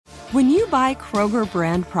When you buy Kroger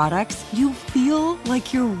brand products, you feel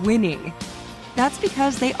like you're winning. That's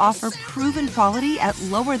because they offer proven quality at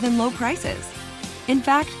lower than low prices. In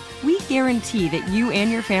fact, we guarantee that you and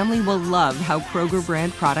your family will love how Kroger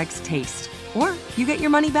brand products taste, or you get your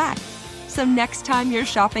money back. So next time you're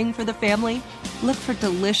shopping for the family, look for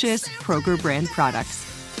delicious Kroger brand products,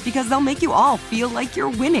 because they'll make you all feel like you're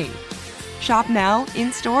winning. Shop now,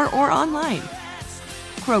 in-store, or online.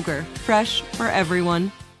 Kroger, fresh for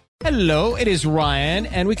everyone. Hello, it is Ryan,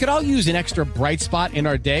 and we could all use an extra bright spot in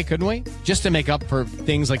our day, couldn't we? Just to make up for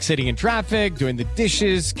things like sitting in traffic, doing the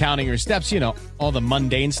dishes, counting your steps, all the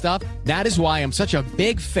mundane stuff. That is why I'm such a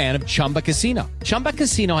big fan of Chumba Casino. Chumba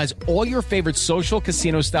Casino has all your favorite social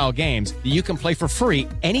casino-style games that you can play for free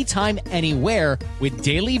anytime, anywhere with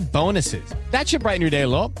daily bonuses. That should brighten your day a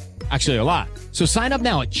little. Actually, a lot. So sign up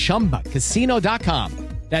now at ChumbaCasino.com.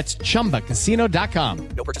 That's ChumbaCasino.com.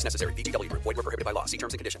 No purchase necessary. VGW Group. Void where prohibited by law. See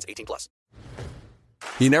terms and conditions. 18+.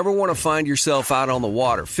 You never want to find yourself out on the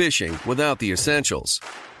water fishing without the essentials.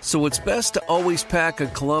 So it's best to always pack a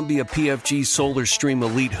Columbia PFG Solar Stream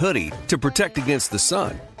Elite hoodie to protect against the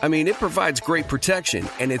sun. I mean, it provides great protection,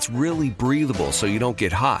 and it's really breathable so you don't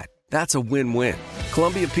get hot. That's a win-win.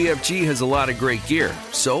 Columbia PFG has a lot of great gear.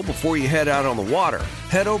 So before you head out on the water,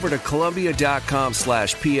 head over to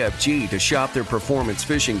Columbia.com/PFG to shop their performance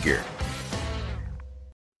fishing gear.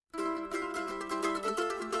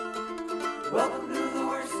 Welcome to the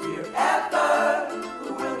worst year ever.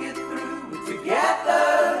 We'll get through it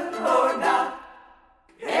together or not.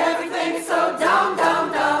 Everything's so dumb,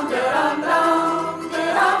 dumb, dumb, dum, dum, dum,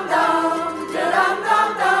 dum, dum, dum,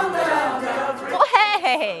 dum, dum, dum. Well,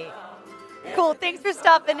 hey! Cool, thanks for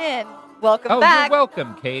stopping in. Welcome back. You're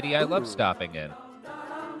welcome, Katie. I love stopping in.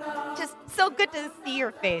 Just so good to see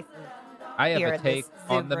your faces. I have here a in take this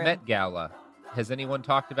on Zoom the room. Met Gala. Has anyone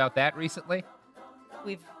talked about that recently?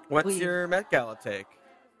 What's your Met Gala take?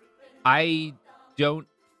 I don't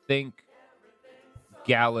think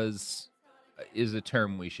galas is a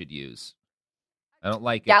term we should use. I don't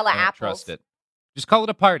like it. Gala I don't apples. trust it. Just call it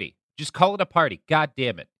a party. Just call it a party. God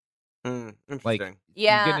damn it. Interesting. Like,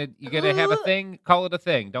 Yeah. you're gonna have a thing. Call it a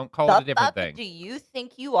thing. Don't call The it a different fuck thing. do you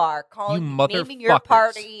think you are calling You naming your motherfuckers.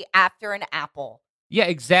 party after an apple? Yeah,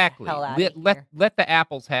 exactly. Hell outta Let here. the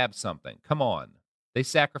apples have something. Come on. They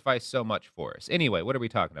sacrifice so much for us. Anyway, what are we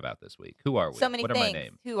talking about this week? Who are we? So many what things. are my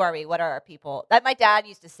names? Who are we? What are our people? That my dad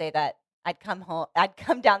used to say that. I'd come home. I'd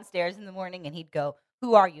come downstairs in the morning, and he'd go,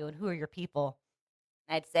 "Who are you? And who are your people?"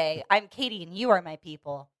 I'd say, "I'm Katie, and you are my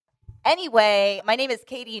people." Anyway, my name is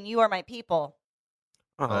Katie, and you are my people.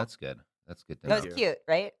 Oh, that's good. That's good. To That know. was cute,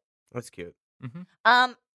 right? That's cute.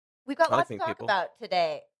 We've got I lots to think talk people- about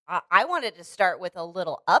today. I wanted to start with a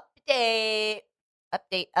little update.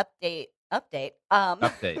 Update.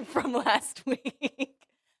 From last week.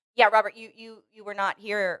 Yeah, Robert, you were not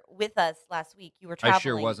here with us last week. You were traveling. I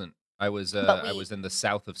sure wasn't. I was But I was in the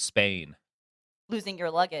south of Spain. Losing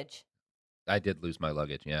your luggage. I did lose my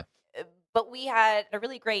luggage, yeah. But we had a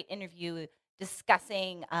really great interview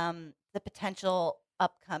discussing the potential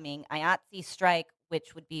upcoming IATSE strike,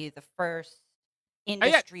 which would be the first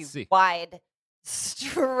industry-wide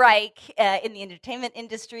strike in the entertainment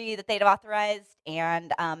industry that they'd authorized.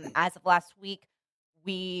 And as of last week,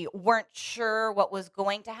 we weren't sure what was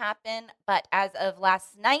going to happen. But as of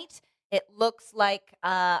last night, it looks like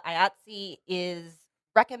IATSE is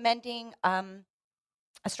recommending a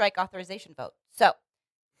strike authorization vote. So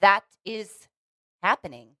that is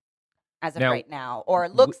happening as of Now, right now, or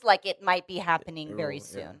it looks like it might be happening very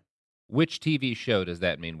soon. Which TV show does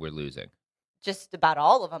that mean we're losing? Just about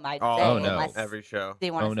all of them, I'd say. Oh, no. Unless Every show.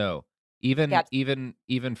 they want Oh no. Even Yeah. even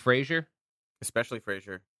Frasier? Especially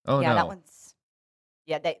Frasier. Oh yeah, no. that one's.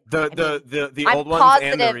 Yeah, they. The I'm old ones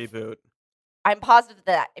and the positive- reboot. I'm positive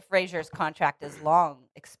that Frasier's contract is long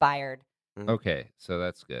expired. Okay, so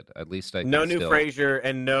that's good. At least I can No new still... Frasier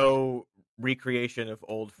and no recreation of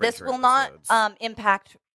old Frasier This will not episodes.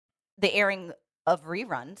 impact the airing of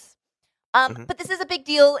reruns. Mhm. But this is a big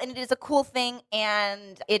deal, and it is a cool thing,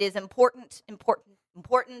 and it is important.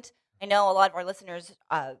 I know a lot of our listeners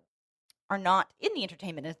are not in the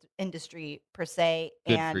entertainment industry per se.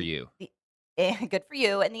 Good and for you. Good for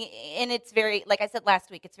you. And it's very, like I said last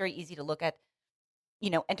week, it's very easy to look at,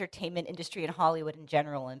 entertainment industry and Hollywood in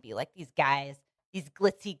general and be like, these guys, these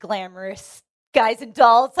glitzy, glamorous guys and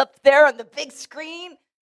dolls up there on the big screen.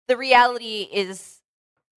 The reality is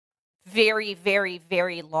very, very,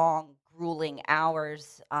 very long, grueling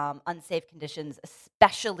hours, unsafe conditions,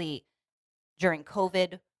 especially during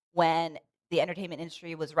COVID when the entertainment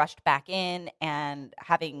industry was rushed back in. And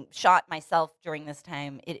having shot myself during this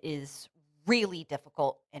time, it is really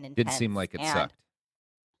difficult and intense. Did seem like it and sucked.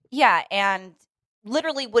 Yeah, and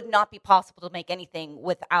literally would not be possible to make anything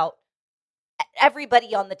without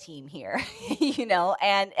everybody on the team here,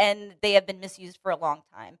 and they have been misused for a long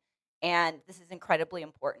time, and this is incredibly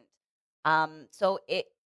important. So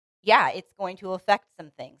it's going to affect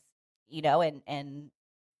some things, and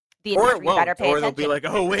the Or it industry better won't, pay or they'll attention. be like,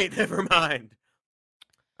 "Oh wait, never mind."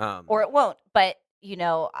 Or it won't, but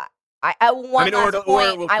I or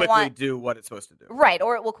it will quickly want do what it's supposed to do. right,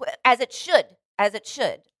 or it will as it should.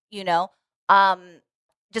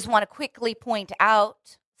 Just want to quickly point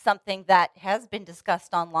out something that has been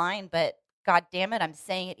discussed online, but God damn it, I'm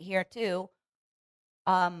saying it here too.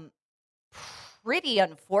 Pretty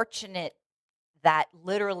unfortunate that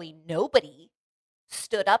literally nobody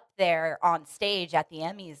stood up there on stage at the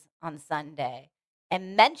Emmys on Sunday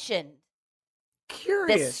and mentioned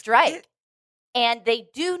this strike. And they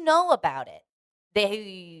do know about it.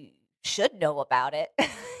 They should know about it.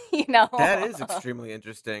 That is extremely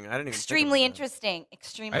interesting. I didn't even extremely interesting.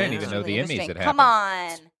 Extremely. I didn't even know the Emmys had happened. Come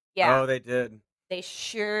on. Yeah. Oh, they did. They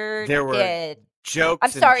sure There were did. Jokes.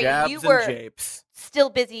 I'm sorry, and jabs you were and japes. still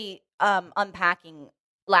busy unpacking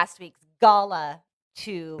last week's gala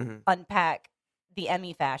to unpack the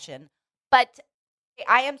Emmy fashion. But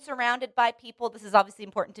I am surrounded by people. This is obviously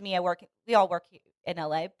important to me. We all work in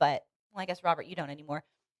LA, but I guess Robert, you don't anymore.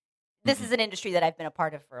 This is an industry that I've been a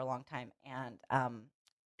part of for a long time, and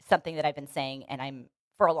something that I've been saying, and I'm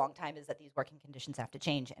for a long time, is that these working conditions have to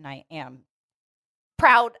change, and I am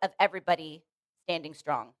proud of everybody standing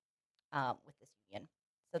strong with this union.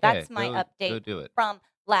 So that's my update from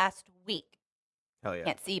last week. Hell yeah!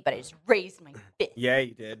 Can't see, but I just raised my fist. Yeah,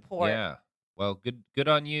 you did. Yeah. Well, good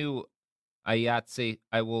on you, Ayatsi.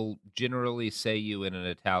 I will generally say you in an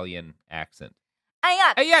Italian accent.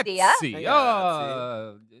 Ayatsi.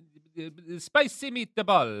 Oh, spicy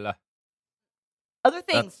meatball. Other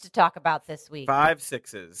things to talk about this week. 5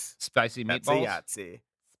 6s. Spicy meatballs. Yahtzee.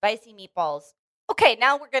 Spicy meatballs. Okay,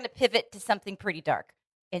 now we're going to pivot to something pretty dark,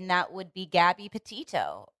 and that would be Gabby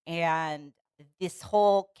Petito and this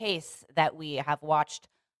whole case that we have watched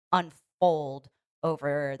unfold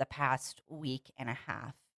over the past week and a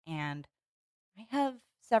half. And I have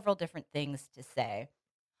several different things to say.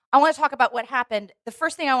 I want to talk about what happened. The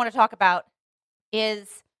first thing I want to talk about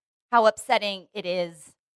is how upsetting it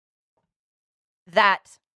is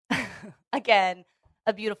that, again,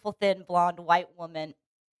 a beautiful, thin, blonde, white woman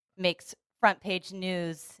makes front page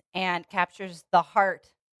news and captures the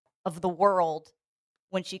heart of the world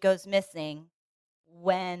when she goes missing,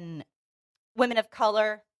 when women of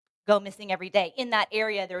color go missing every day. In that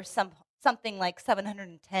area, there's something like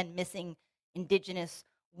 710 missing Indigenous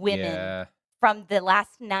women from the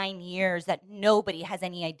last 9 years that nobody has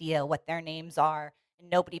any idea what their names are, and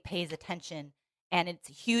nobody pays attention, and it's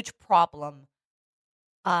a huge problem.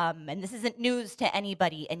 And this isn't news to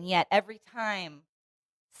anybody, and yet every time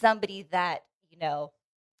somebody that,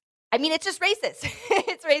 it's just racist.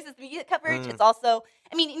 It's racist media coverage. It's also,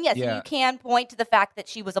 yes, you can point to the fact that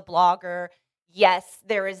she was a blogger. Yes,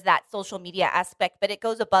 there is that social media aspect, but it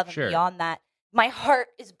goes above and beyond that. My heart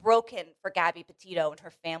is broken for Gabby Petito and her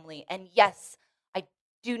family. And yes, I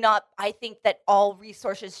think that all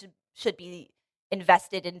resources should be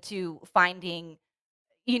invested into finding,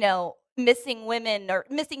 missing women or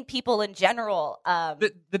missing people in general.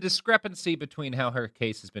 The discrepancy between how her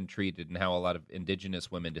case has been treated and how a lot of Indigenous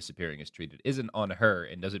women disappearing is treated isn't on her,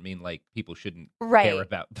 and doesn't mean like people shouldn't care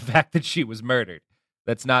about the fact that she was murdered.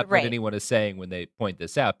 That's not what anyone is saying when they point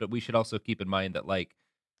this out. But we should also keep in mind that like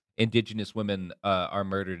Indigenous women are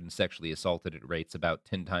murdered and sexually assaulted at rates about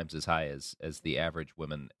 10 times as high as the average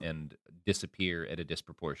woman, and disappear at a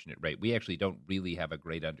disproportionate rate. We actually don't really have a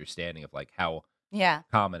great understanding of like how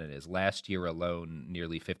common it is. Last year alone,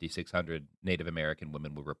 nearly 5,600 Native American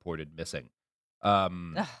women were reported missing.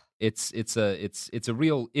 It's a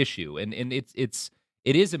real issue, and it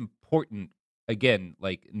is important. Again,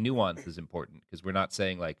 like nuance is important, because we're not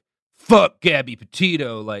saying like fuck Gabby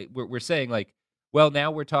Petito. Like we're saying like, well,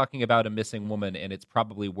 now we're talking about a missing woman, and it's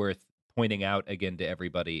probably worth pointing out again to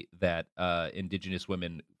everybody that Indigenous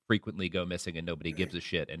women frequently go missing and nobody gives a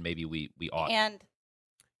shit, and maybe we ought. And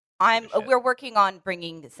we're working on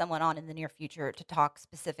bringing someone on in the near future to talk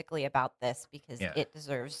specifically about this, because it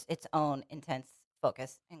deserves its own intense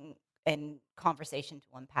focus and conversation to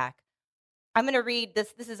unpack. I'm going to read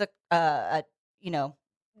this. This is a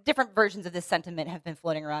different versions of this sentiment have been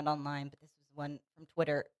floating around online, but this is one from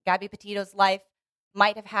Twitter. Gabby Petito's life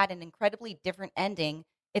might have had an incredibly different ending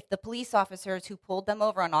if the police officers who pulled them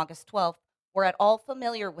over on August 12th were at all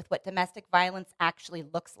familiar with what domestic violence actually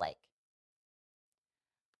looks like.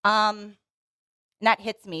 And that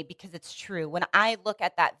hits me because it's true. When I look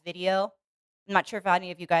at that video, I'm not sure if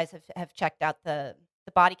any of you guys have checked out the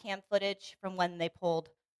body cam footage from when they pulled,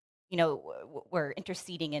 were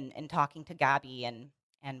interceding and talking to Gabby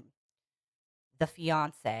and the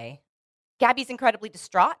fiance. Gabby's incredibly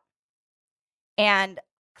distraught and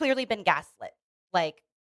clearly been gaslit, like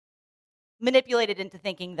manipulated into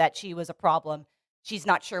thinking that she was a problem. She's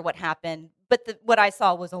not sure what happened, but what I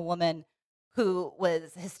saw was a woman who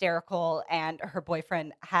was hysterical, and her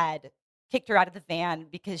boyfriend had kicked her out of the van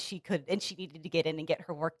because she needed to get in and get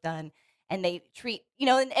her work done. And they treat,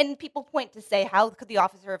 and people point to say, how could the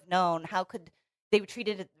officer have known? How could they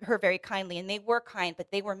treated her very kindly? And they were kind,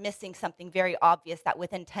 but they were missing something very obvious that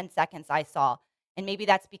within 10 seconds I saw. And maybe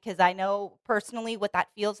that's because I know personally what that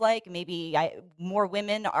feels like. Maybe more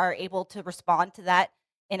women are able to respond to that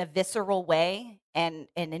in a visceral way and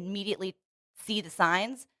immediately see the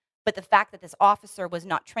signs. But the fact that this officer was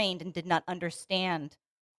not trained and did not understand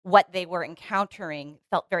what they were encountering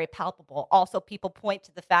felt very palpable. Also, people point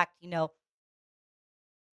to the fact, it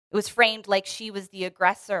was framed like she was the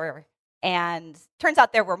aggressor. And turns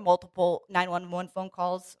out there were multiple 911 phone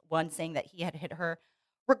calls, one saying that he had hit her.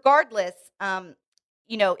 Regardless, in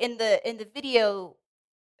the video,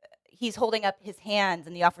 he's holding up his hands,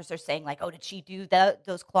 and the officer's saying, like, "Oh, did she do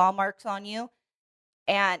those claw marks on you?"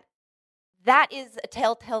 And that is a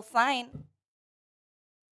telltale sign.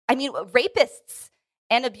 I mean, rapists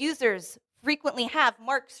and abusers frequently have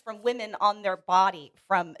marks from women on their body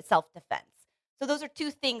from self-defense. So those are two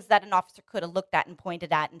things that an officer could have looked at and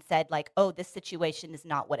pointed at and said, like, "Oh, this situation is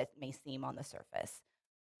not what it may seem on the surface."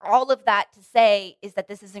 All of that to say is that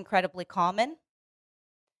this is incredibly common.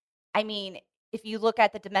 I mean, if you look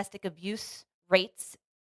at the domestic abuse rates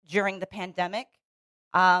during the pandemic,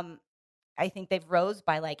 I think they've rose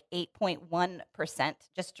by like 8.1%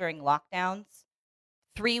 just during lockdowns.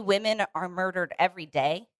 3 women are murdered every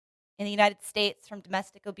day in the United States from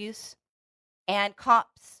domestic abuse. And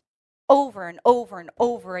cops over and over and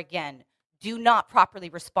over again do not properly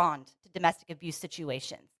respond to domestic abuse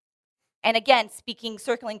situations. And again,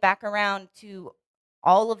 circling back around to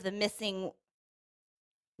all of the missing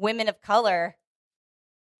women of color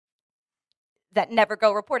that never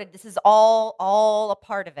go reported. This is all a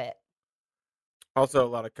part of it. Also, a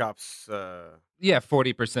lot of cops.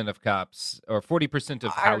 40% of cops, or 40%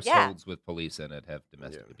 of households with police in it have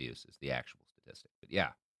domestic abuse is the actual statistic. But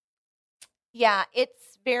yeah,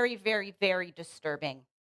 it's very, very, very disturbing.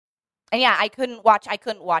 And I couldn't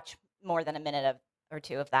watch more than a minute or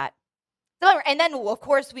two of that. So, and then of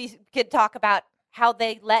course we could talk about how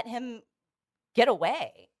they let him get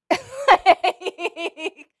away.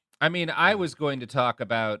 I mean, I was going to talk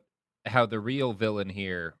about how the real villain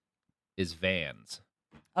here is vans.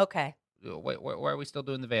 Okay. Wait, why are we still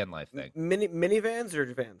doing the van life thing? Minivans or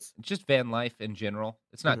vans? Just van life in general.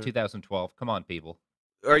 It's not 2012. Come on, people.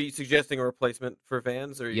 Are you suggesting a replacement for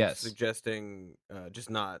vans, or are you Yes. suggesting just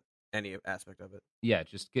not any aspect of it? Yeah,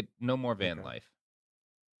 just get no more van life.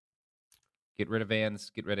 Get rid of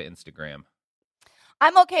vans. Get rid of Instagram.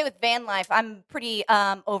 I'm okay with van life. I'm pretty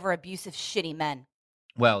over abusive, shitty men.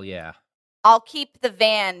 Well, yeah. I'll keep the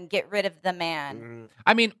van, get rid of the man.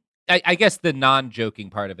 I mean, I guess the non-joking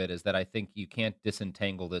part of it is that I think you can't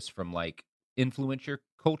disentangle this from, like, influencer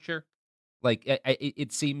culture. Like,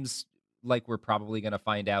 it seems like we're probably going to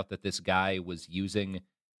find out that this guy was using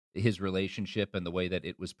his relationship and the way that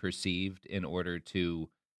it was perceived in order to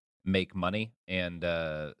make money, and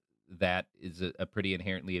that is a pretty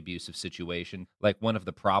inherently abusive situation. Like, one of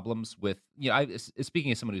the problems with,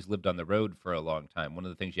 speaking as someone who's lived on the road for a long time, one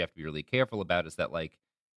of the things you have to be really careful about is that, like,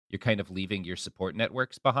 you're kind of leaving your support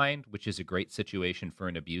networks behind, which is a great situation for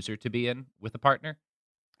an abuser to be in with a partner.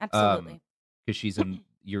 Absolutely. Because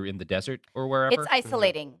you're in the desert or wherever. It's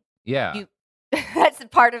isolating. Yeah. That's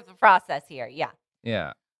part of the process here. Yeah.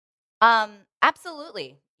 Yeah.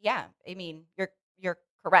 Absolutely. Yeah. I mean, you're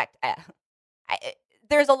correct.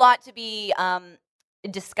 There's a lot to be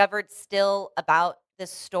discovered still about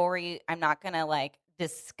this story. I'm not going to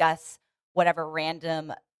discuss whatever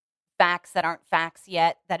random facts that aren't facts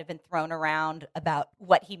yet that have been thrown around about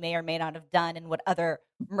what he may or may not have done and what other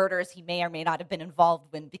murders he may or may not have been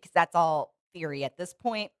involved in, because that's all theory at this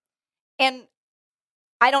point. And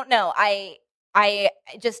I don't know. I've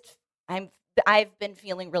been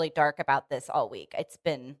feeling really dark about this all week. It's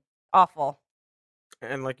been awful.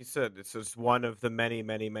 And like you said, it's just one of the many,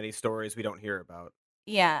 many, many stories we don't hear about.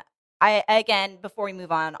 Yeah. Again, before we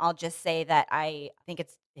move on, I'll just say that I think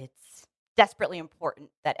it's desperately important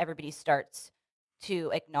that everybody starts to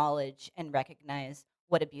acknowledge and recognize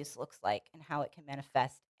what abuse looks like and how it can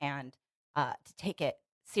manifest, and to take it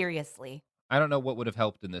seriously. I don't know what would have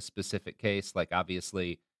helped in this specific case. Like,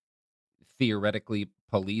 obviously, theoretically,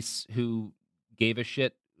 police who gave a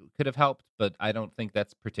shit could have helped, but I don't think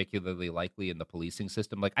that's particularly likely in the policing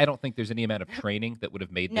system. Like, I don't think there's any amount of training that would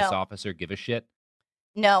have made this officer give a shit.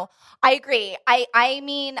 No, I agree. I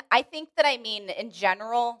mean, I think that in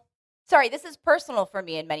general, sorry, this is personal for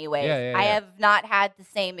me in many ways. Yeah. I have not had the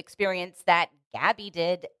same experience that Gabby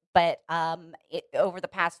did, but over the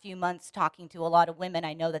past few months talking to a lot of women,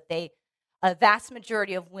 I know that a vast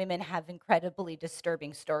majority of women have incredibly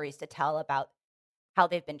disturbing stories to tell about how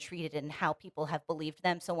they've been treated and how people have believed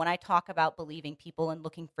them. So when I talk about believing people and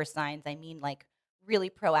looking for signs, I mean like really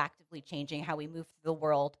proactively changing how we move through the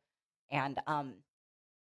world and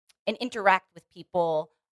interact with people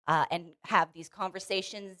and have these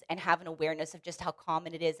conversations and have an awareness of just how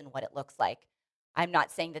common it is and what it looks like. I'm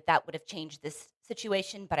not saying that would have changed this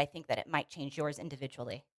situation, but I think that it might change yours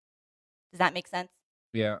individually. Does that make sense?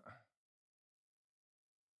 Yeah.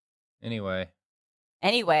 Anyway.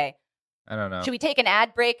 I don't know. Should we take an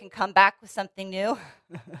ad break and come back with something new?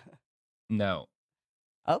 No.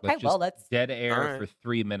 Okay, let's dead air for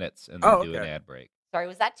 3 minutes and then do an ad break. Sorry,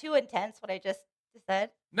 was that too intense what I just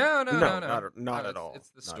said? No. Not at all.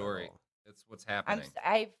 It's the story. It's what's happening.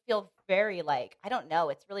 I feel very I don't know.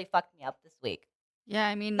 It's really fucked me up this week. Yeah,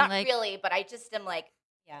 I mean, not really, but I just am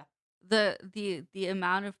yeah. The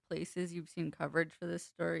amount of places you've seen coverage for this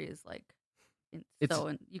story is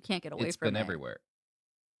you can't get away from it. It's been everywhere.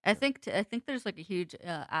 I think there's a huge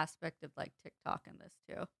aspect of TikTok in this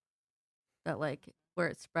too, that where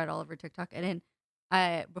it's spread all over TikTok. And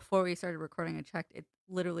then before we started recording, I checked it.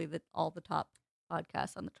 Literally, all the top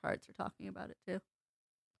podcasts on the charts are talking about it too.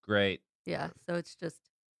 Great. Yeah. So it's just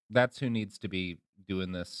that's who needs to be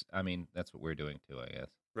doing this. I mean, that's what we're doing too, I guess.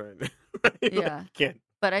 Right. Yeah.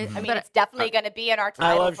 But I mean, it's definitely going to be in our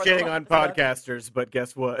title. I love shitting on podcasters, but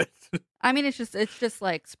guess what? I mean, it's just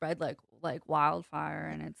spread like wildfire,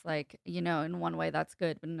 and it's in one way that's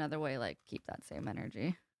good, but another way keep that same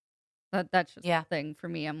energy. That's just the thing for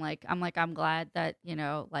me. I'm glad that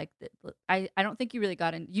I don't think you really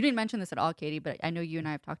got in. You didn't mention this at all, Katie, but I know you and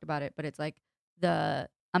I have talked about it. But it's the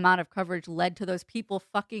amount of coverage led to those people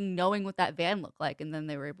fucking knowing what that van looked like, and then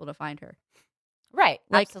they were able to find her. Right,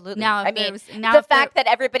 absolutely. Now, the fact that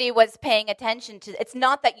everybody was paying attention to it's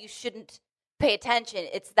not that you shouldn't pay attention;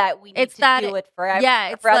 it's that we need to do it for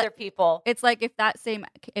other people. It's if that same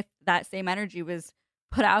energy was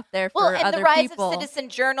put out there for other people. Well, and the rise of citizen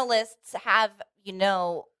journalists have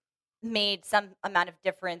made some amount of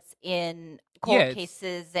difference in cold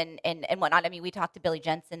cases and whatnot. I mean, we talked to Billy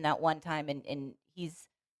Jensen that one time, and he's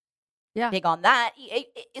big on that.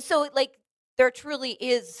 So there truly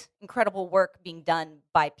is incredible work being done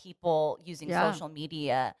by people using social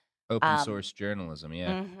media. Open source journalism,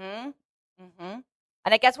 yeah. Mm-hmm. Mm-hmm.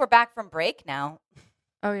 And I guess we're back from break now.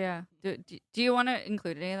 Oh, yeah. Do you want to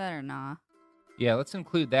include any of that or not? Yeah, let's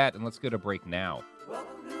include that, and let's go to break now.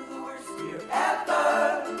 Welcome to the worst year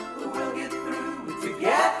ever. We'll get through it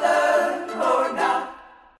together or not.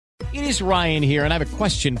 It is Ryan here, and I have a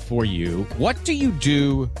question for you. What do you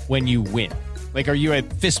do when you win? Are you a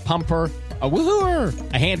fist pumper, a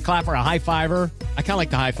woohooer, a hand clapper, a high fiver? I kind of like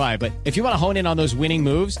the high five, but if you want to hone in on those winning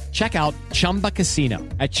moves, check out Chumba Casino.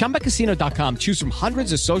 At ChumbaCasino.com, choose from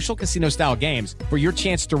hundreds of social casino-style games for your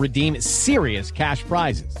chance to redeem serious cash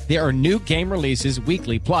prizes. There are new game releases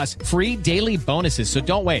weekly, plus free daily bonuses, so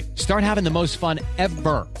don't wait. Start having the most fun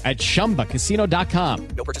ever at ChumbaCasino.com.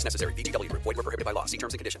 No purchase necessary. VGW. Void where prohibited by law. See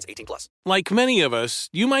terms and conditions. 18+. Like many of us,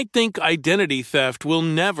 you might think identity theft will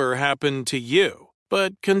never happen to you.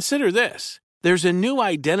 But consider this. There's a new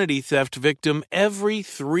identity theft victim every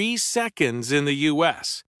 3 seconds in the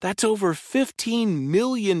U.S. That's over 15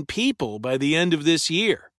 million people by the end of this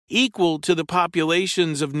year, equal to the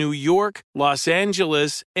populations of New York, Los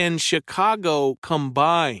Angeles, and Chicago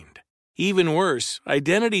combined. Even worse,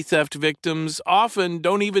 identity theft victims often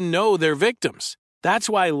don't even know they're victims. That's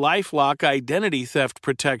why LifeLock Identity Theft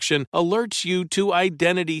Protection alerts you to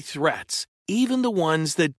identity threats, even the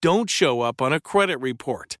ones that don't show up on a credit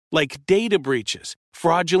report, like data breaches,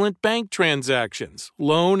 fraudulent bank transactions,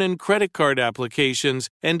 loan and credit card applications,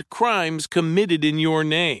 and crimes committed in your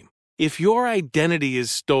name. If your identity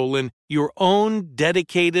is stolen, your own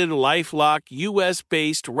dedicated LifeLock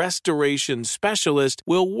U.S.-based restoration specialist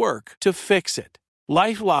will work to fix it.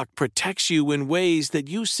 LifeLock protects you in ways that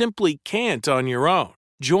you simply can't on your own.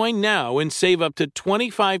 Join now and save up to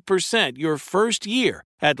 25% your first year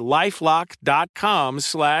at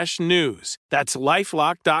LifeLock.com/news. That's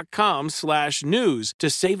LifeLock.com/news to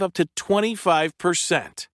save up to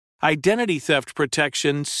 25%. Identity theft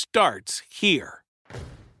protection starts here.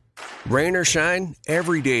 Rain or shine,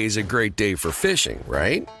 every day is a great day for fishing,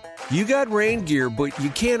 right? You got rain gear, but you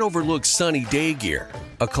can't overlook sunny day gear.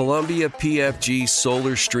 A Columbia PFG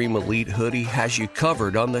Solar Stream Elite hoodie has you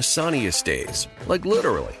covered on the sunniest days. Like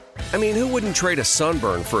literally. I mean, who wouldn't trade a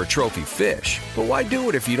sunburn for a trophy fish? But why do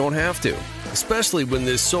it if you don't have to? Especially when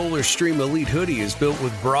this Solar Stream Elite hoodie is built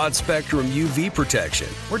with broad spectrum UV protection.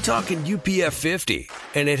 We're talking UPF 50,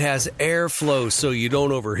 and it has airflow so you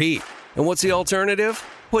don't overheat. And what's the alternative?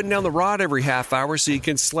 Putting down the rod every half hour so you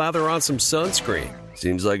can slather on some sunscreen.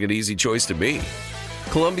 Seems like an easy choice to me.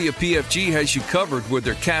 Columbia PFG has you covered with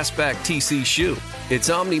their Castback TC shoe. Its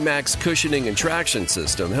OmniMax cushioning and traction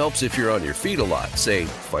system helps if you're on your feet a lot, say,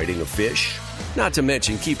 fighting a fish. Not to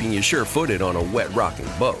mention keeping you sure-footed on a wet rocking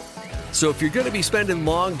boat. So if you're going to be spending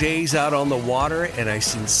long days out on the water, and I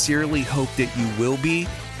sincerely hope that you will be,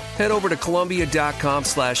 head over to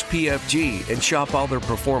Columbia.com/PFG and shop all their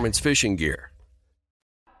performance fishing gear.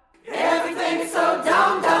 Everything's so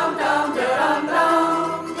dumb, dumb, dumb, dumb,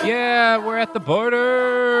 dumb. Yeah, we're at the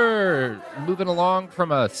border. Moving along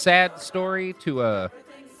from a sad story to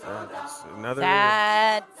another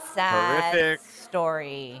sad horrific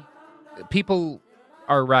story. People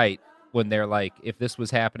are right when they're like, if this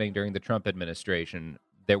was happening during the Trump administration,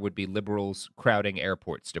 there would be liberals crowding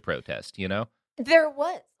airports to protest, you know? There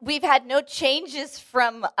was. We've had no changes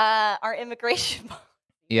from our immigration policy.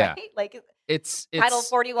 Yeah. Right? Like it's Title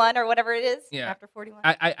 41 or whatever it is. Yeah. After 41.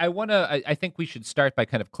 I think we should start by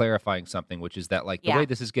kind of clarifying something, which is that like the way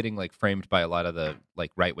this is getting like framed by a lot of the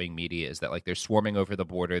like right-wing media is that like they're swarming over the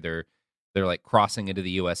border, they're like crossing into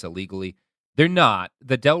the US illegally. They're not.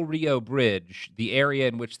 The Del Rio Bridge, the area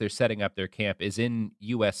in which they're setting up their camp, is in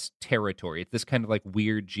U.S. territory. It's this kind of like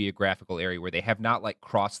weird geographical area where they have not like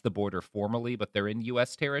crossed the border formally, but they're in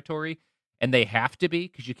U.S. territory. And they have to be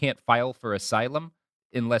because you can't file for asylum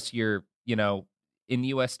unless you're, you know, in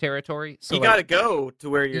U.S. territory. So you got to go to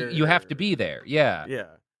where you have to be there. Yeah. Yeah.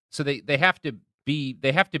 So they have to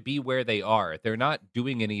be where they are. They're not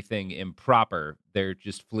doing anything improper. They're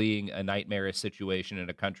just fleeing a nightmarish situation in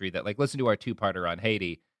a country that, like, listen to our two-parter on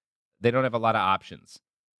Haiti. They don't have a lot of options.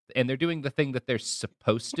 And they're doing the thing that they're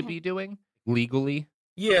supposed to be doing legally.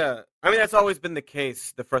 Yeah. I mean, that's always been the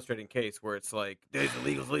case, the frustrating case, where it's like, there's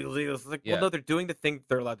illegals. It's like, well, no, they're doing the thing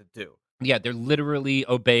they're allowed to do. Yeah, they're literally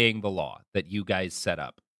obeying the law that you guys set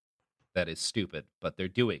up. That is stupid, but they're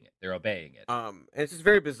doing it. They're obeying it. And it's just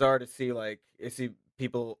very bizarre to see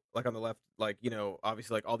people like on the left, like, you know,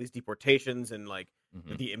 obviously like all these deportations and like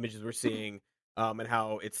the images we're seeing, and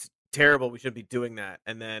how it's terrible. We shouldn't be doing that.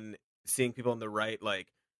 And then seeing people on the right, like,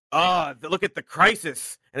 look at the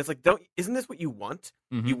crisis. And it's like, isn't this what you want?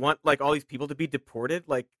 You want like all these people to be deported?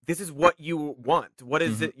 Like, this is what you want. What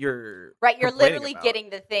is it you're literally about? Getting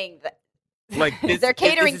the thing that like they're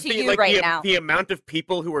catering to you right now. The amount of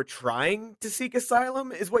people who are trying to seek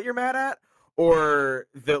asylum is what you're mad at, or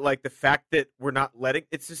the fact that we're not letting.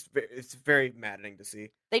 It's very maddening to see.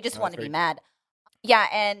 They just want to be mad. Yeah,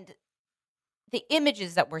 and the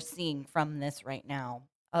images that we're seeing from this right now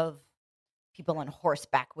of people on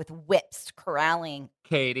horseback with whips corralling.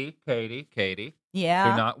 Katie. Yeah.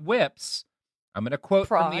 They're not whips. I'm going to quote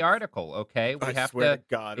from the article, okay? I swear to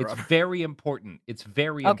God, it's Robert. Very important. It's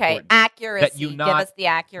very okay, important. accuracy. That Give us the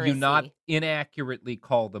accuracy. You not inaccurately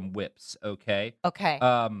call them whips, okay? Okay.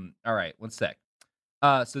 All right, one sec.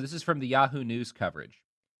 So this is from the Yahoo News coverage.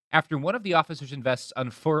 After one of the officer's vests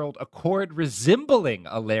unfurled a cord resembling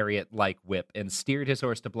a lariat-like whip and steered his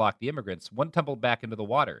horse to block the immigrants, one tumbled back into the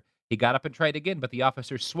water. He got up and tried again, but the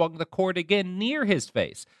officer swung the cord again near his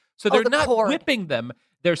face. So they're not whipping them.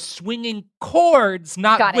 They're swinging cords,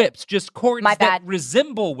 not whips, just cords that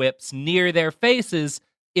resemble whips near their faces.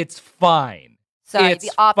 It's fine. Sorry,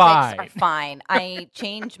 the optics are fine. I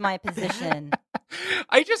changed my position.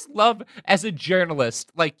 I just love, as a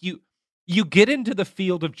journalist, like you get into the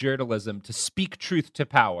field of journalism to speak truth to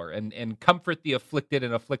power and comfort the afflicted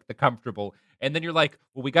and afflict the comfortable. And then you're like,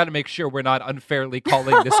 well, we got to make sure we're not unfairly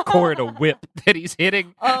calling this cord a whip that he's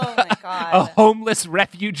hitting a homeless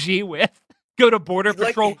refugee with. Go to Border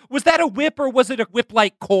Patrol. Was that a whip or was it a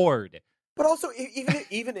whip-like cord? But also,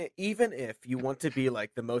 even if you want to be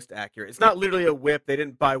like the most accurate, it's not literally a whip. They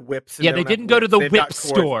didn't buy whips. Yeah, they didn't go to the whip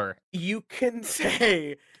store. You can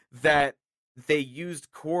say that they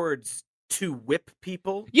used cords to whip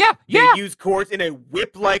people. Yeah. They use cords in a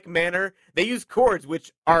whip-like manner. They use cords which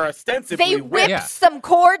are ostensibly they whipped some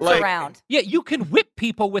cords around. Yeah, you can whip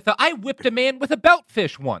people I whipped a man with a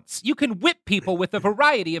beltfish once. You can whip people with a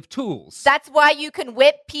variety of tools. That's why you can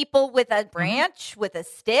whip people with a branch, with a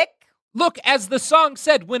stick. Look, as the song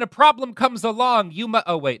said, when a problem comes along, you must...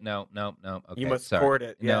 Oh, wait, no. Okay, you must cord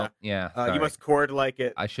it, yeah. No, yeah, you must cord like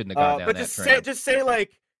it. I shouldn't have gone down but that train. Just say,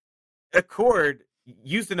 like, a cord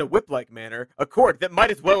used in a whip-like manner, a cord that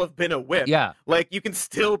might as well have been a whip. Yeah. Like, you can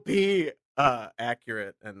still be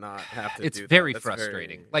accurate and not have to it's do very that.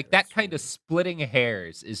 frustrating. That kind of splitting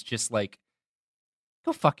hairs is just like,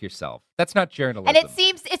 go fuck yourself. That's not journalism. And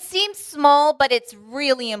it seems small, but it's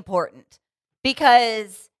really important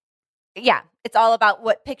because, it's all about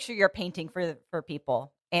what picture you're painting for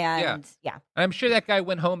people. And I'm sure that guy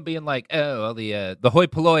went home being like, oh, well, the hoi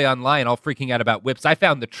polloi online all freaking out about whips. I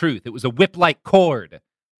found the truth. It was a whip-like cord.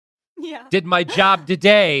 Yeah. Did my job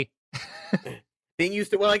today. Being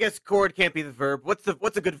used to, well, I guess cord can't be the verb. What's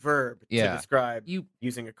a good verb to describe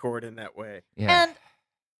using a cord in that way? Yeah. And,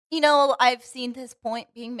 I've seen this point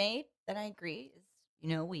being made that I agree.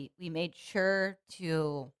 We made sure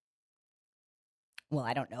to, well,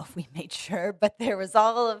 I don't know if we made sure, but there was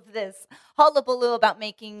all of this hullabaloo about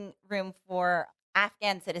making room for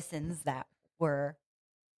Afghan citizens that were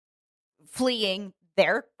fleeing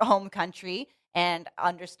their home country, and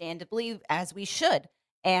understandably, as we should.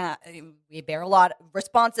 And we bear a lot of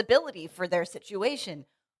responsibility for their situation.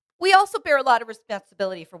 We also bear a lot of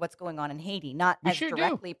responsibility for what's going on in Haiti, not as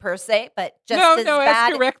directly per se, but just as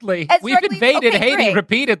bad. As directly. We've invaded Haiti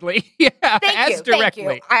repeatedly. Thank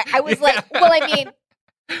directly. you. I was like, well, I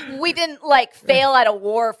mean, we didn't fail at a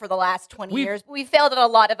war for the last 20 years. But we failed at a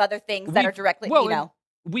lot of other things that are directly,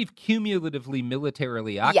 We've cumulatively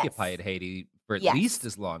militarily occupied Haiti for at least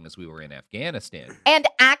as long as we were in Afghanistan. And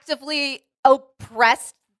actively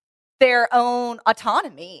oppressed their own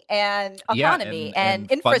autonomy and economy and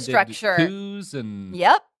infrastructure. Coups and made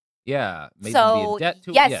them be in debt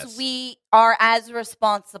to yes, we are as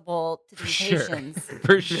responsible to these Haitians.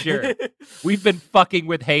 For sure. We've been fucking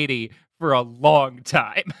with Haiti for a long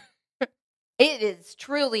time. It is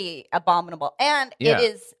truly abominable. And it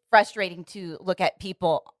is frustrating to look at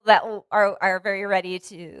people that are very ready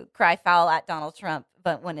to cry foul at Donald Trump.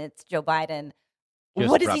 But when it's Joe Biden,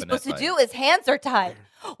 what is he supposed to do? His hands are tied.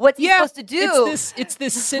 What's he supposed to do? It's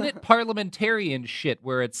this Senate parliamentarian shit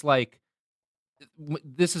where it's like,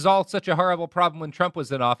 this is all such a horrible problem when Trump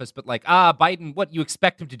was in office, but Biden, what, you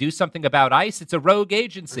expect him to do something about ICE? It's a rogue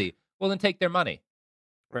agency. Well, then take their money.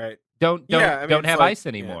 Right. Don't have ICE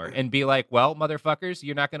anymore and be like, well, motherfuckers,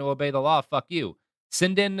 you're not going to obey the law. Fuck you.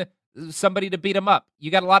 Send in somebody to beat them up. You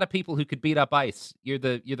got a lot of people who could beat up ICE. You're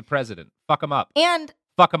the president. Fuck them up. And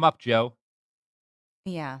fuck them up, Joe.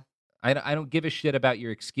 Yeah. I don't give a shit about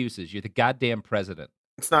your excuses. You're the goddamn president.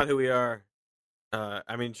 It's not who we are.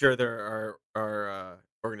 I mean, sure, there are our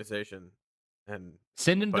organization and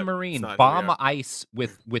send in the Marine, bomb ICE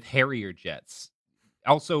with Harrier jets.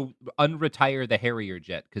 Also, unretire the Harrier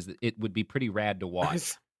jet because it would be pretty rad to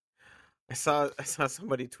watch. I saw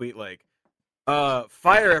somebody tweet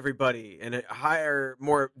fire everybody and hire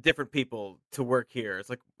more different people to work here. It's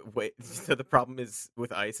like, wait, so the problem is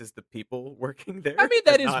with ICE is the people working there? I mean,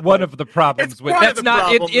 that is one of the problems.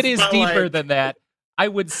 It is deeper than that. I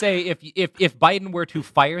would say if Biden were to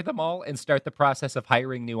fire them all and start the process of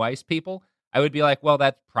hiring new ICE people, I would be like, well,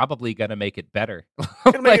 that's probably going to make it better.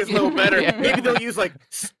 Make it a little better. Yeah. Maybe they'll use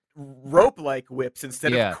rope-like whips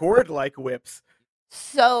instead of cord-like whips.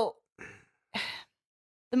 So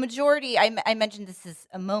the majority, I mentioned this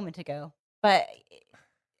a moment ago, but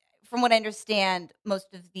from what I understand,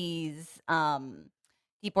 most of these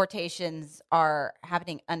deportations are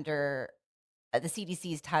happening under the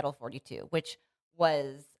CDC's Title 42, which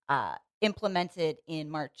was implemented in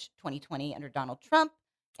March 2020 under Donald Trump.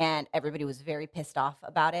 And everybody was very pissed off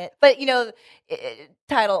about it. But,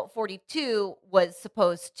 Title 42 was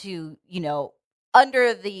supposed to,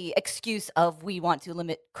 under the excuse of we want to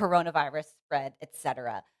limit coronavirus spread, et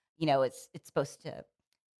cetera, it's supposed to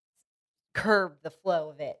curb the flow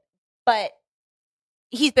of it. But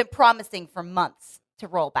he's been promising for months to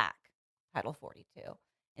roll back Title 42.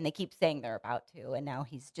 And they keep saying they're about to. And now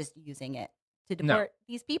he's just using it to deport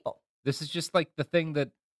these people. This is just like the thing that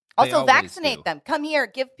also vaccinate them. Come here,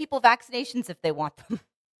 give people vaccinations if they want them.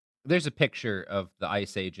 There's a picture of the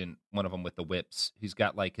ICE agent, one of them with the whips. He's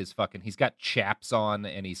got he's got chaps on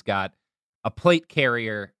and he's got a plate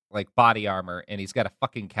carrier, body armor, and he's got a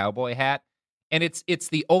fucking cowboy hat. And it's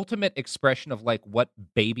the ultimate expression of what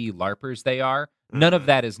baby LARPers they are. Mm-hmm. None of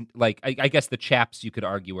that is I guess the chaps you could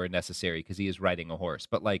argue are necessary because he is riding a horse,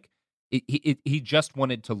 but he just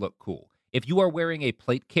wanted to look cool. If you are wearing a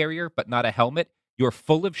plate carrier but not a helmet, you're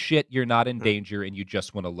full of shit, you're not in danger, and you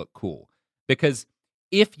just want to look cool. Because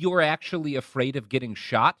if you're actually afraid of getting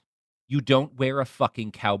shot, you don't wear a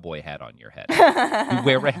fucking cowboy hat on your head.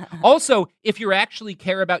 Also, if you actually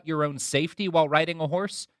care about your own safety while riding a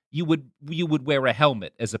horse, you would wear a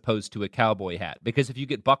helmet as opposed to a cowboy hat. Because if you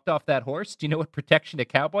get bucked off that horse, do you know what protection a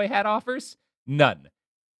cowboy hat offers? None.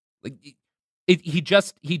 He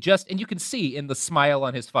just, and you can see in the smile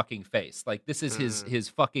on his fucking face, like this is his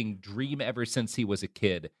fucking dream ever since he was a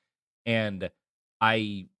kid. And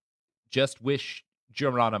I just wish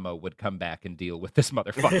Geronimo would come back and deal with this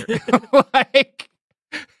motherfucker. Like,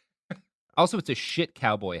 also, it's a shit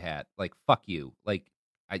cowboy hat. Like, fuck you. Like,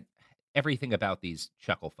 everything about these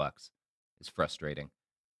chuckle fucks is frustrating.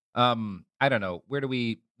 I don't know. Where do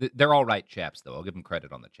we? They're all right chaps, though. I'll give them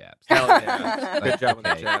credit on the chaps. Hell yeah. Good job on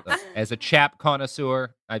the chaps. As a chap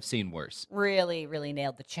connoisseur, I've seen worse. Really, really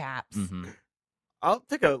nailed the chaps. Mm-hmm. I'll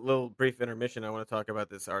take a little brief intermission. I want to talk about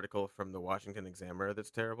this article from the Washington Examiner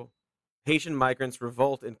that's terrible. Haitian migrants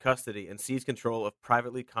revolt in custody and seize control of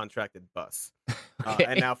privately contracted bus. Okay.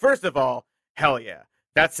 And now, first of all, hell yeah.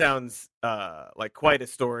 That sounds like quite a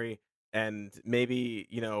story. And maybe,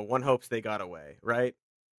 one hopes they got away, right?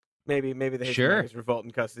 Maybe the Haitian migrants revolt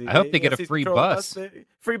in custody. I hope they get a free bus.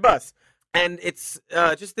 Free bus. And it's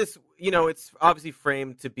just this, it's obviously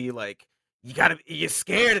framed to be like, you're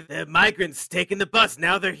scared of the migrants taking the bus.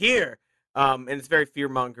 Now they're here. And it's very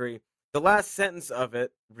fear-mongery. The last sentence of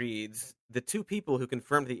it reads, the two people who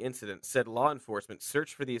confirmed the incident said law enforcement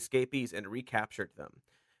searched for the escapees and recaptured them.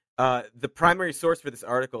 The primary source for this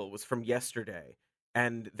article was from yesterday,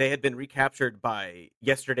 and they had been recaptured by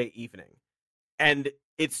yesterday evening. And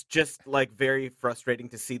it's just, like, very frustrating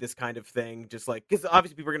to see this kind of thing, just like, because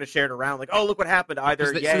obviously people are going to share it around, like, oh, look what happened. Either,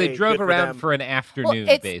 so they drove around for an afternoon,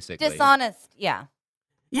 it's basically. Dishonest, yeah.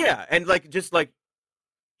 Yeah, and, like, just, like,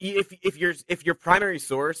 if your primary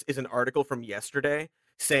source is an article from yesterday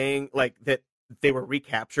saying, like, that they were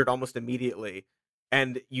recaptured almost immediately,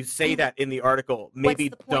 and you say that in the article, maybe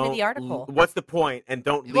what's the point of the article? What's the point? And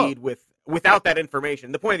don't lead without that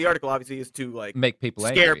information. The point of the article, obviously, is to, like, make people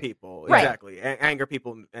scare angry. people, right. Exactly, anger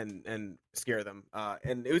people and scare them.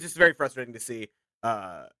 And it was just very frustrating to see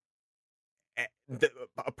a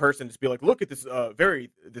person just be like, "Look at this,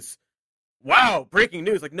 wow, breaking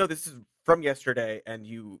news!" Like, no, this is from yesterday, and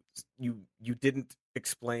you didn't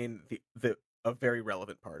explain a very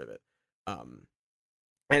relevant part of it.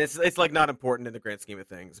 And it's like not important in the grand scheme of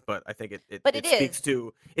things, but I think it speaks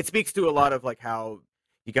to a lot of, like, how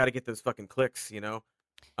you got to get those fucking clicks, yeah.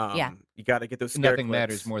 You got to get those. Nothing clicks,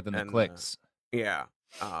 matters more than the clicks. Yeah.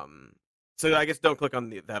 So I guess don't click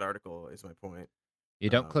on that article is my point. You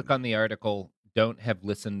don't click on the article. Don't have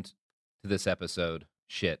listened to this episode.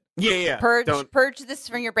 Shit. Yeah. Purge this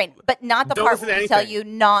from your brain, but not the part where we tell you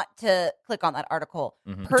not to click on that article.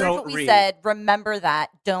 Mm-hmm. Purge what we said. Remember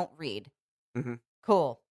that. Don't read. Mm-hmm.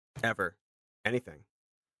 Cool. Ever. Anything.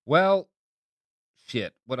 Well,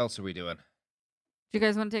 shit. What else are we doing? Do you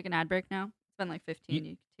guys want to take an ad break now? It's been like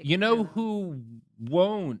 15. You know who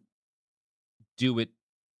won't do it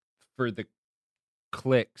for the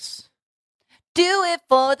clicks? Do it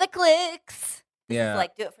for the clicks. Yeah. This is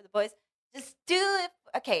like, do it for the boys. Just do it.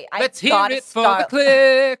 Okay, let's hear it for the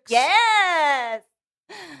clicks. Yes.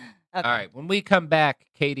 Okay. All right. When we come back,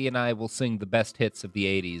 Katie and I will sing the best hits of the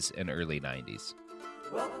 80s and early 90s.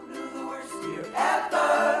 Welcome to the worst year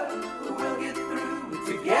ever. We'll get through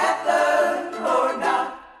it together or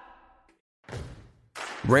not.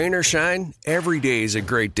 Rain or shine, every day is a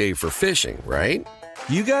great day for fishing, right?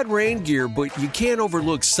 You got rain gear, but you can't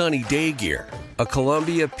overlook sunny day gear. A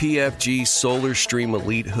Columbia PFG Solar Stream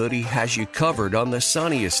Elite hoodie has you covered on the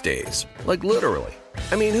sunniest days. Like literally.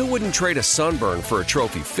 I mean, who wouldn't trade a sunburn for a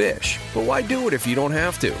trophy fish? But why do it if you don't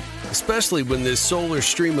have to? Especially when this Solar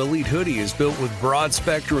Stream Elite hoodie is built with broad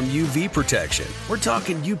spectrum UV protection. We're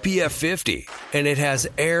talking UPF 50, and it has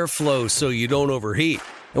airflow so you don't overheat.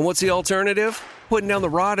 And what's the alternative? Putting down the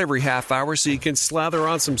rod every half hour so you can slather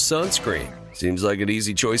on some sunscreen. Seems like an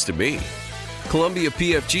easy choice to me. Columbia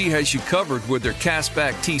PFG has you covered with their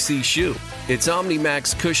Castback TC shoe. Its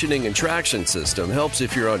OmniMax cushioning and traction system helps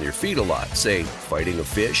if you're on your feet a lot, say, fighting a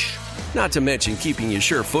fish. Not to mention keeping you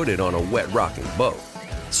sure-footed on a wet rocking boat.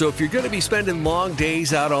 So if you're going to be spending long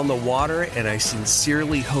days out on the water, and I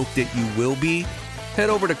sincerely hope that you will be, head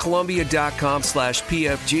over to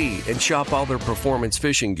Columbia.com/PFG and shop all their performance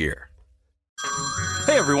fishing gear.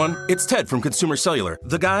 Hey everyone, it's Ted from Consumer Cellular,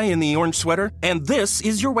 the guy in the orange sweater, and this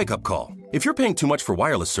is your wake-up call. If you're paying too much for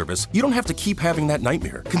wireless service, you don't have to keep having that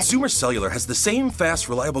nightmare. Consumer Cellular has the same fast,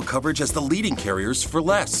 reliable coverage as the leading carriers for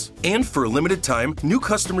less. And for a limited time, new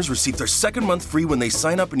customers receive their second month free when they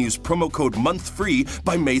sign up and use promo code MONTHFREE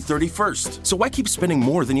by May 31st. So why keep spending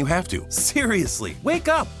more than you have to? Seriously, wake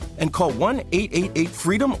up and call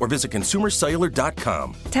 1-888-FREEDOM or visit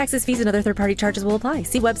consumercellular.com. Taxes, fees, and other third-party charges will apply.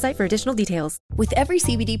 See website for additional details. With every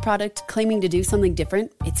CBD product claiming to do something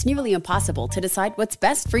different, it's nearly impossible to decide what's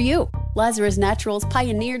best for you. Lazarus Naturals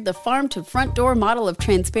pioneered the farm-to-front-door model of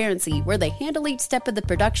transparency, where they handle each step of the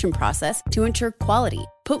production process to ensure quality,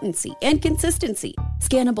 potency, and consistency.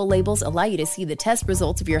 Scannable labels allow you to see the test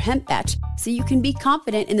results of your hemp batch, so you can be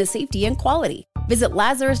confident in the safety and quality. Visit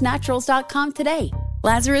LazarusNaturals.com today.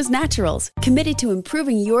 Lazarus Naturals, committed to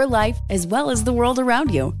improving your life as well as the world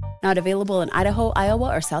around you. Not available in Idaho,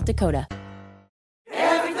 Iowa, or South Dakota.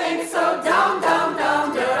 Everything's so dumb, dumb,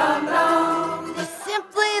 dumb, dumb, dumb. You're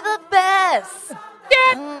simply the best.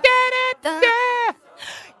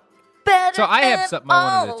 Better So I have something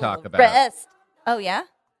I wanted to talk about. Rest. Oh, yeah?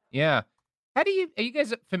 Yeah. Are you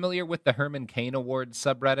guys familiar with the Herman Cain Award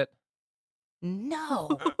subreddit? No.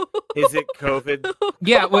 Is it COVID?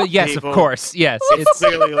 Yeah, well, yes, people? Of course. Yes. It's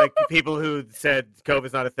clearly like people who said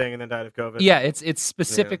COVID's not a thing and then died of COVID. Yeah, it's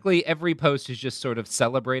specifically every post is just sort of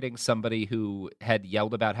celebrating somebody who had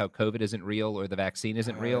yelled about how COVID isn't real or the vaccine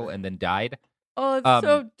isn't real and then died. Oh, it's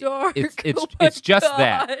so dark. It's just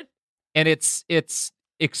that. And it's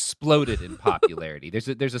exploded in popularity.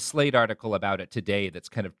 There's a Slate article about it today that's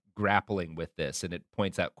kind of grappling with this, and it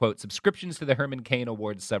points out, quote, subscriptions to the Herman Cain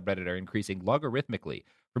Awards subreddit are increasing logarithmically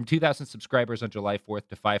from 2,000 subscribers on July 4th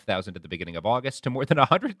to 5,000 at the beginning of August to more than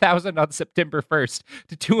 100,000 on September 1st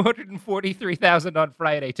to 243,000 on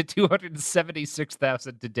Friday to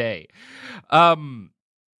 276,000 today.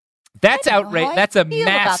 That's outrageous. That's a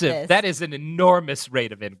massive, that is an enormous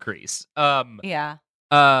rate of increase. Yeah.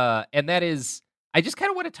 And that is, I just kind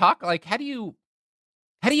of want to talk, like, how do you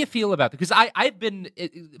feel about it? Because I've been,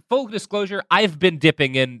 full disclosure, I've been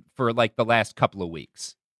dipping in for like the last couple of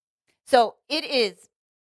weeks. So it is,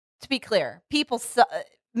 to be clear, people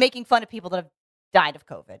making fun of people that have died of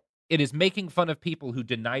COVID. It is making fun of people who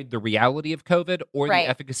denied the reality of COVID or the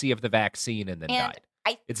efficacy of the vaccine and then died.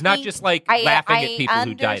 It's not just like laughing at people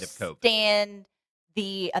who died of COVID. I understand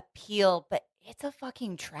the appeal, but it's a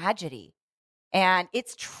fucking tragedy. And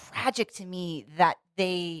it's tragic to me that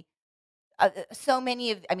they, so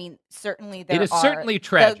many of, I mean, certainly there are. It is certainly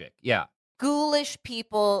tragic, yeah. Ghoulish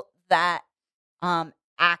people that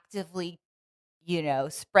actively,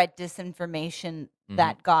 spread disinformation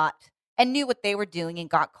that got, and knew what they were doing and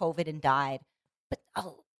got COVID and died. But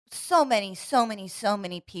so many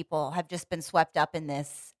people have just been swept up in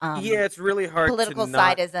this. It's really hard political to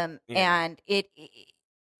not, sidism, and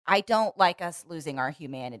I don't like us losing our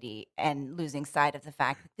humanity and losing sight of the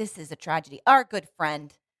fact that this is a tragedy. Our good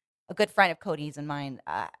friend, a good friend of Cody's and mine,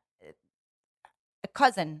 a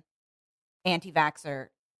cousin, anti-vaxxer,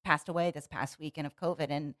 passed away this past weekend of COVID,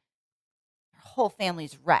 and her whole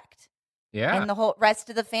family's wrecked. Yeah. And the whole rest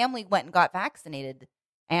of the family went and got vaccinated.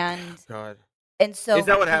 And God. And so is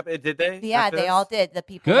that what happened? Did they? Yeah, they all did. The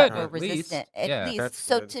people that were resistant. At least.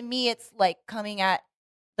 So to me, it's like coming at,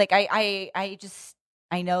 like, I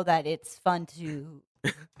know that it's fun to,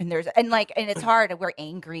 and it's hard. We're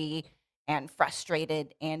angry and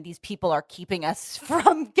frustrated, and these people are keeping us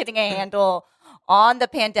from getting a handle on the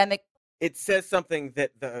pandemic. It says something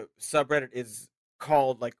that the subreddit is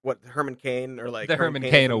called, like, what, Herman Cain, or like the Herman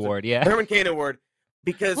Cain Award, the Herman Cain Award,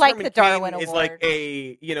 because like Herman the Darwin Cain is Award. like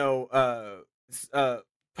a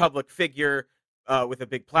public figure with a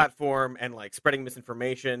big platform and like spreading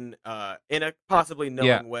misinformation in a possibly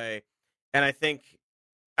knowing way, and I think,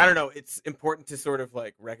 I don't know, it's important to sort of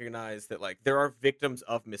like recognize that like there are victims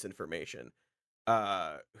of misinformation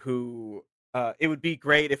who it would be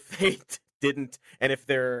great if they didn't, and if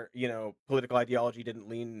their political ideology didn't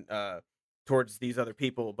lean towards these other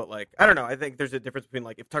people, but like, I don't know, I think there's a difference between,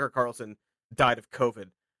 like, if Tucker Carlson died of COVID,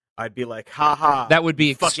 I'd be like, haha, that would be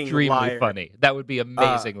extremely liar. Funny. That would be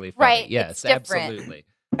amazingly funny. Right, yes, absolutely.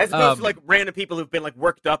 As opposed to like random people who've been like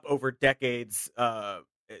worked up over decades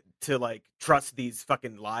to like trust these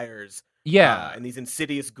fucking liars, and these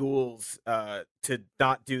insidious ghouls to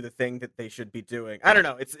not do the thing that they should be doing. I don't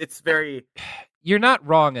know. It's very. You're not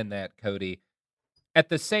wrong in that, Cody. At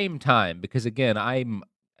the same time, because again, I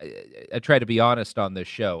try to be honest on this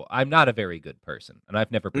show. I'm not a very good person, and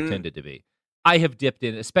I've never pretended to be. I have dipped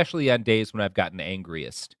in, especially on days when I've gotten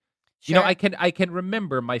angriest. Sure. I can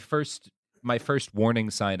remember my first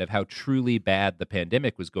warning sign of how truly bad the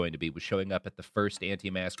pandemic was going to be was showing up at the first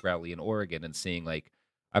anti-mask rally in Oregon and seeing like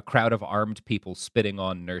a crowd of armed people spitting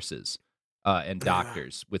on nurses and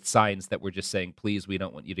doctors with signs that were just saying, please, we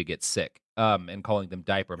don't want you to get sick, and calling them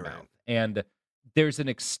diaper mouth. And there's an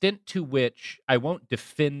extent to which I won't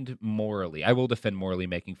defend morally. I will defend morally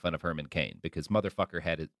making fun of Herman Cain, because motherfucker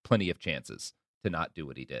had plenty of chances to not do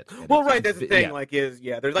what he did. And well, right, that's the thing. Like, there's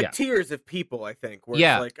like tiers of people, I think, where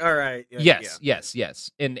it's like, all right. Yes.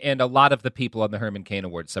 And a lot of the people on the Herman Cain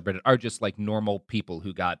Award subreddit are just like normal people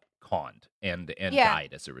who got conned and died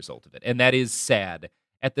as a result of it. And that is sad.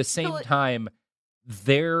 At the same time,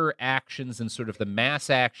 their actions and sort of the mass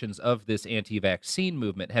actions of this anti-vaccine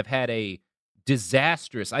movement have had a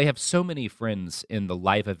disastrous. I have so many friends in the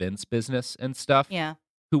live events business and stuff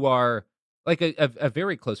who are like a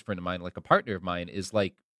very close friend of mine, like a partner of mine is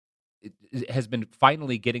like, has been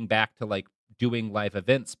finally getting back to like doing live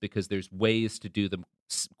events because there's ways to do them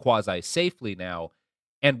quasi safely now,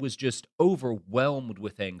 and was just overwhelmed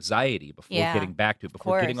with anxiety before getting back to it,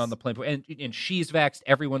 before getting on the plane. And she's vaxxed,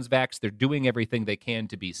 everyone's vaxxed, they're doing everything they can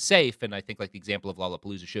to be safe. And I think like the example of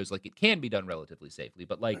Lollapalooza shows like it can be done relatively safely,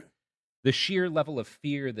 but like the sheer level of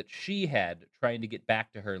fear that she had trying to get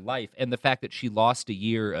back to her life, and the fact that she lost a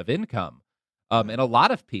year of income, and a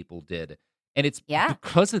lot of people did. And it's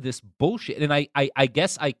because of this bullshit. And I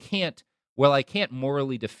guess I can't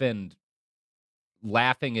morally defend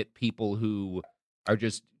laughing at people who are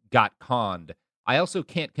just got conned. I also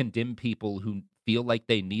can't condemn people who feel like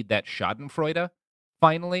they need that schadenfreude,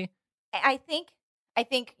 finally. I think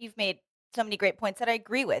you've made so many great points that I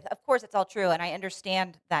agree with. Of course, it's all true, and I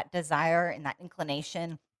understand that desire and that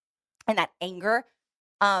inclination and that anger.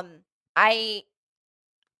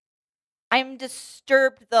 I'm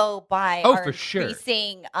disturbed, though, by our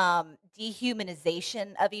increasing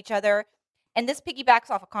dehumanization of each other. And this piggybacks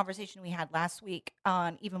off a conversation we had last week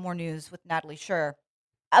on Even More News with Natalie Scher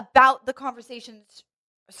about the conversations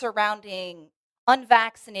surrounding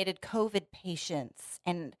unvaccinated COVID patients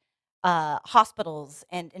and hospitals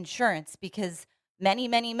and insurance, because many,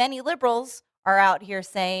 many, many liberals are out here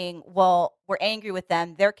saying, well, we're angry with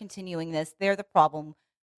them. They're continuing this. They're the problem.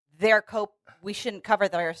 We shouldn't cover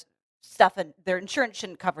their stuff, and their insurance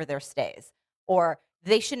shouldn't cover their stays, or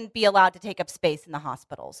they shouldn't be allowed to take up space in the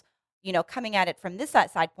hospitals. You know, coming at it from this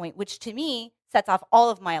side point, which to me sets off all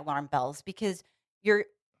of my alarm bells, because you're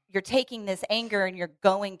taking this anger and you're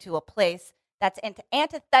going to a place that's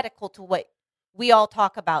antithetical to what we all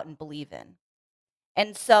talk about and believe in.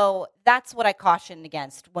 And so that's what I caution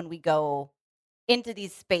against when we go into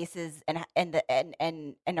these spaces and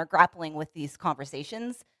are grappling with these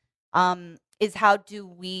conversations. Is how do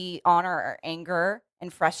we honor our anger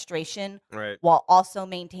and frustration while also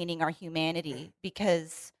maintaining our humanity?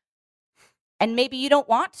 Because, and maybe you don't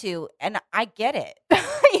want to, and I get it.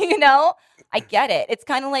 I get it. It's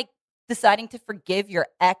kind of like deciding to forgive your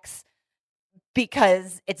ex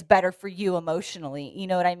because it's better for you emotionally. You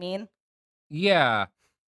know what I mean? Yeah.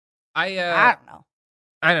 I don't know.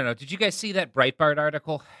 I don't know. Did you guys see that Breitbart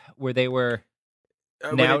article where they were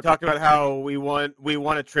now they talked about how we want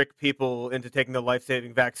to trick people into taking the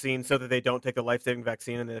life-saving vaccine so that they don't take the life-saving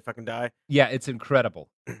vaccine and then they fucking die? Yeah, it's incredible.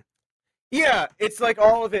 Yeah, it's like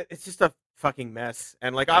all of it. It's just a fucking mess.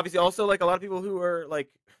 And like obviously also like a lot of people who are like,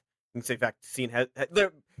 you can say vaccine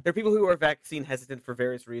there are people who are vaccine hesitant for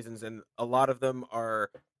various reasons, and a lot of them are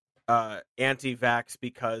anti-vax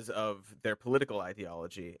because of their political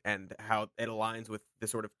ideology and how it aligns with the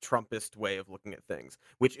sort of Trumpist way of looking at things,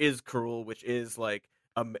 which is cruel, which is like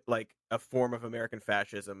a form of American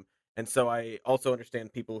fascism. And so I also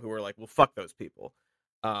understand people who are like, well, fuck those people.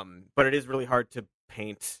 But it is really hard to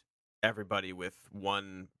paint everybody with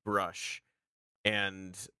one brush.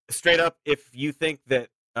 And straight up, if you think that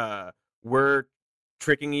we're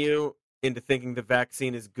tricking you into thinking the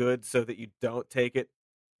vaccine is good so that you don't take it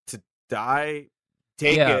to die,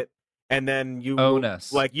 take it, and then you own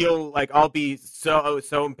us. Like I'll be so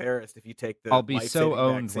embarrassed if you take the. I'll be so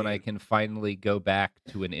owned vaccine when I can finally go back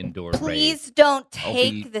to an indoor. Please don't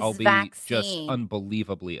take this vaccine. I'll be just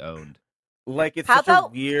unbelievably owned. Like it's a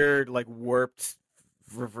weird, like warped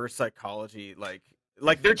reverse psychology. Like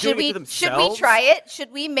they're doing it to themselves. Should we try it?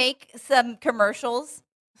 Should we make some commercials?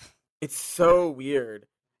 It's so weird.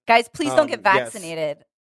 Guys, please don't get vaccinated. Yes.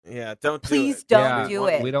 Yeah, don't please do it. Don't do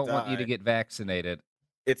it. We don't want you to get vaccinated.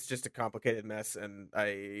 It's just a complicated mess, and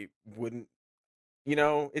I wouldn't,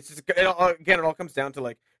 it's just, it all comes down to,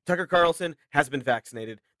 like, Tucker Carlson has been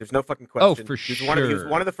vaccinated. There's no fucking question. Oh, for sure. He was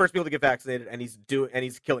one of the first people to get vaccinated, and he's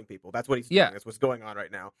killing people. That's what he's doing. That's what's going on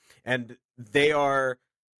right now. And they are,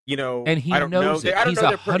 and he knows it. He's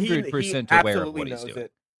 100% aware of what he's doing.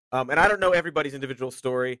 And I don't know everybody's individual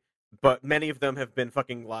story, but many of them have been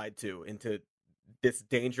fucking lied to into this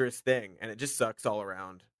dangerous thing, and it just sucks all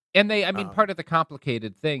around. And part of the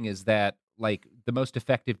complicated thing is that, like, the most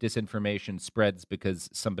effective disinformation spreads because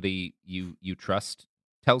somebody you trust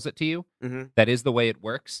tells it to you. Mm-hmm. That is the way it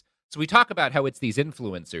works. So we talk about how it's these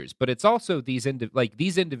influencers, but it's also these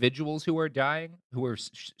individuals who are dying, who are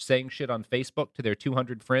saying shit on Facebook to their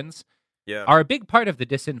 200 friends, are a big part of the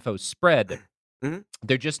disinfo spread.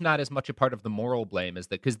 They're just not as much a part of the moral blame as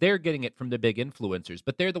because they're getting it from the big influencers,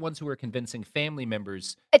 but they're the ones who are convincing family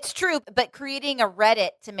members. It's true, but creating a Reddit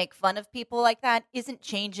to make fun of people like that isn't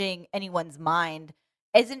changing anyone's mind,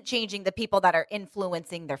 isn't changing the people that are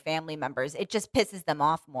influencing their family members. It just pisses them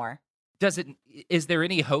off more. Is there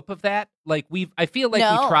any hope of that? Like I feel like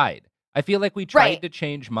we tried. I feel like we tried to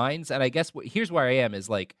change minds, and I guess here's where I am is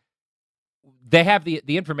like, they have the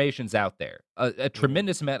information's out there. A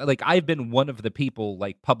tremendous amount. Like, I've been one of the people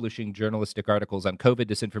like publishing journalistic articles on COVID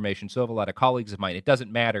disinformation. So have a lot of colleagues of mine. It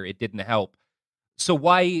doesn't matter. It didn't help. So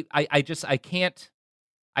why I can't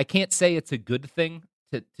say it's a good thing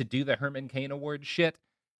to do the Herman Cain Award shit.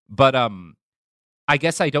 But I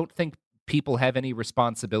guess I don't think people have any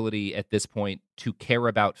responsibility at this point to care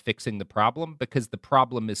about fixing the problem, because the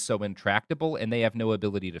problem is so intractable and they have no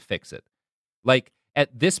ability to fix it. Like,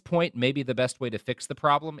 at this point, maybe the best way to fix the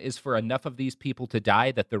problem is for enough of these people to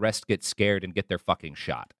die that the rest get scared and get their fucking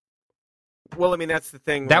shot. Well, I mean, that's the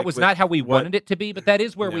thing. That was not how we wanted it to be, but that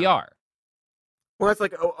is where we are. Well, that's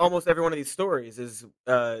like almost every one of these stories is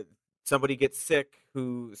somebody gets sick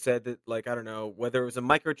who said that, like, I don't know, whether it was a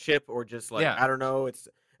microchip or just like, I don't know, it's,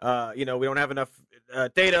 we don't have enough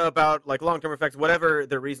data about like long-term effects, whatever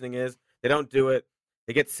their reasoning is. They don't do it.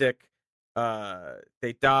 They get sick.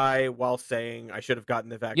 They die while saying I should have gotten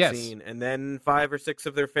the vaccine, and then 5 or 6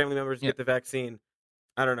 of their family members get the vaccine.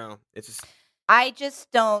 I don't know. It's just I just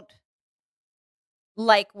don't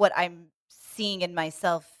like what I'm seeing in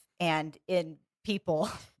myself and in people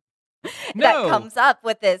that comes up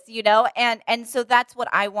with this, and so that's what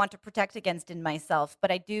I want to protect against in myself. But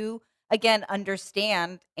I do again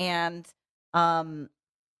understand, and I mean,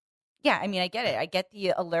 I get it. I get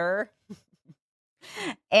the allure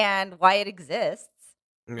and why it exists.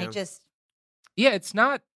 It's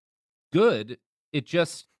not good. It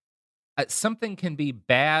just something can be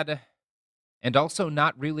bad and also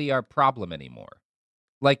not really our problem anymore.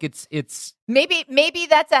 Like it's maybe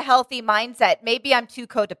that's a healthy mindset. Maybe I'm too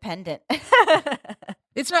codependent.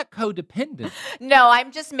 It's not codependent. No,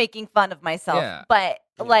 I'm just making fun of myself. Yeah. But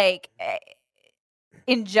like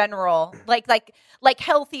in general, like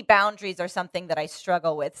healthy boundaries are something that I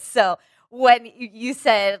struggle with. So when you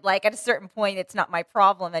said, like, at a certain point, it's not my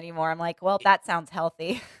problem anymore, I'm like, well, that sounds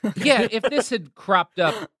healthy. Yeah, if this had cropped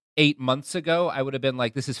up 8 months ago, I would have been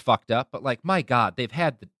like, this is fucked up. But, like, my God, they've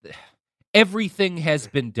had everything has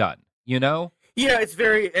been done, Yeah, it's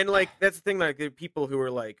very, and, like, that's the thing, like, there are people who are,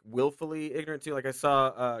 like, willfully ignorant, too. Like, I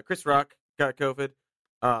saw Chris Rock got COVID.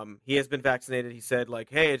 He has been vaccinated. He said, like,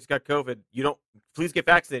 hey, I just got COVID. Please get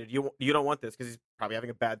vaccinated. You don't want this, because he's probably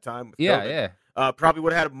having a bad time with COVID. Yeah. Probably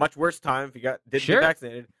would have had a much worse time if he didn't get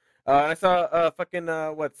vaccinated. And I saw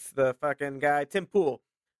what's the fucking guy, Tim Pool,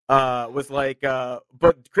 was like,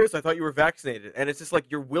 but Chris, I thought you were vaccinated. And it's just like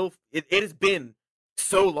it has been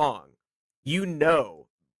so long. You know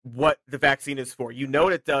what the vaccine is for. You know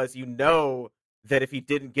what it does. You know that if he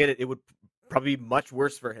didn't get it, it would probably be much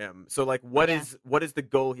worse for him. So, like, what is the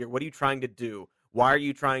goal here? What are you trying to do? Why are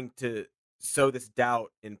you trying to sow this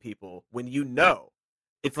doubt in people when you know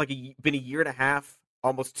it's like been a year and a half,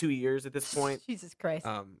 almost 2 years at this point? Jesus Christ.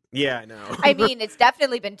 Yeah, I know. I mean, it's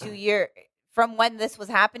definitely been 2 years from when this was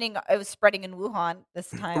happening. It was spreading in Wuhan this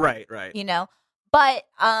time. Right. But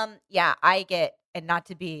I get, and not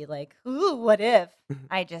to be like, ooh, what if?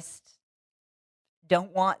 I just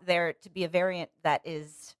don't want there to be a variant that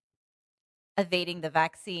is evading the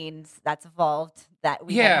vaccines that's evolved, that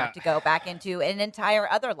we then have to go back into an entire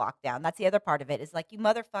other lockdown. That's the other part of it, is like, you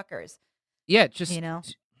motherfuckers. Yeah, just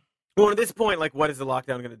Well, at this point, like, what is the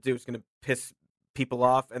lockdown going to do? It's going to piss people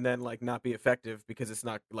off and then, like, not be effective because it's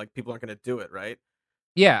not, like, people aren't going to do it, right?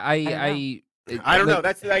 Yeah, I don't know.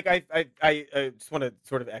 That's like I just want to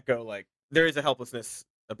sort of echo, like, there is a helplessness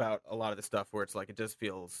about a lot of the stuff where it's like it just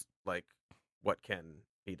feels like what can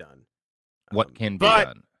be done. What can be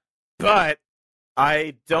done. But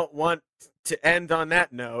I don't want to end on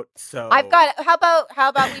that note. So I've got. How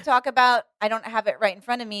about we talk about? I don't have it right in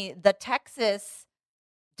front of me. The Texas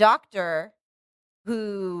doctor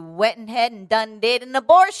who went ahead and did an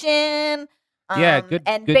abortion. Good.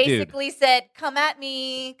 And good basically dude. said, "Come at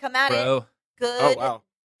me, come at it." Good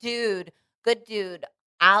dude. Good dude.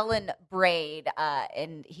 Alan Braid,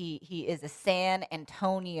 and he is a San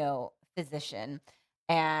Antonio physician,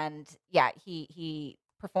 and he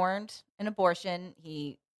performed an abortion.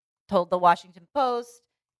 He told the Washington Post.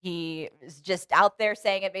 He was just out there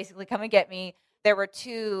saying it, basically, come and get me. There were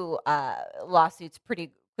 2 lawsuits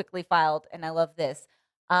pretty quickly filed, and I love this.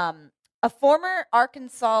 A former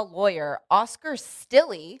Arkansas lawyer, Oscar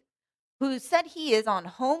Stilley, who said he is on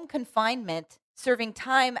home confinement serving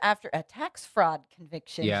time after a tax fraud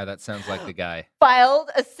conviction. Yeah, that sounds like the guy. Filed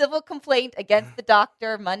a civil complaint against the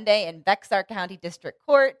doctor Monday in Bexar County District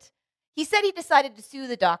Court. He said he decided to sue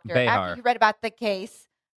the doctor after he read about the case.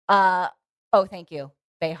 Thank you,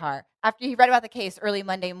 Behar. After he read about the case early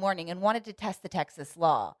Monday morning and wanted to test the Texas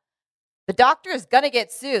law. The doctor is going to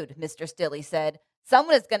get sued, Mr. Stilley said.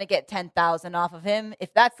 Someone is going to get $10,000 off of him.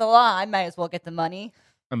 If that's the law, I might as well get the money.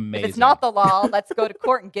 Amazing. If it's not the law, let's go to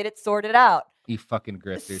court and get it sorted out. You fucking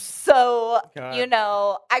grifters. So,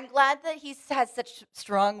 I'm glad that he has such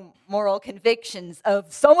strong moral convictions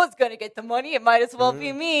of someone's going to get the money. It might as well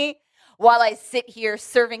be me while I sit here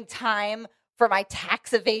serving time for my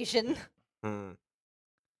tax evasion.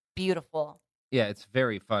 Beautiful. Yeah, it's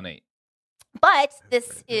very funny. But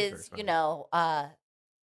this is,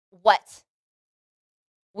 what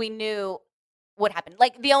we knew would happen.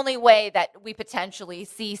 Like, the only way that we potentially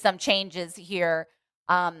see some changes here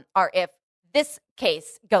are if this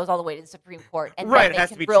case goes all the way to the Supreme Court and then they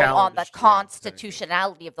can rule on the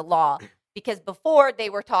constitutionality of the law. Because before they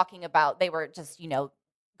were talking about, they were just,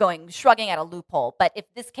 shrugging at a loophole. But if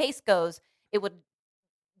this case goes, it would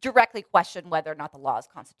directly question whether or not the law is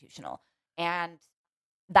constitutional. And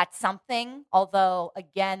that's something, although,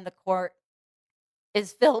 again, the court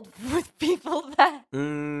is filled with people that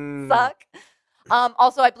suck.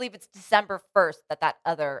 Also, I believe it's December 1st that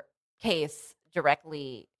other case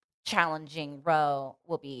directly challenging Roe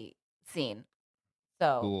will be seen.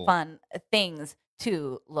 So, Fun things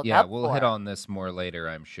to look up for. Yeah, we'll hit on this more later,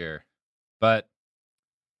 I'm sure. But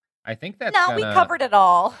I think that's we covered it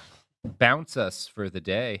all. Bounce us for the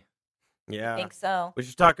day. Yeah, I think so. We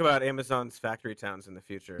should talk about Amazon's factory towns in the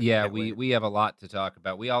future. Yeah, we have a lot to talk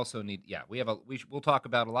about. We also need we'll talk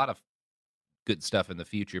about a lot of good stuff in the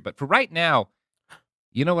future. But for right now,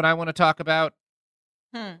 you know what I want to talk about?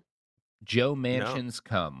 Joe Manchin's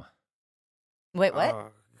cum. Wait, what?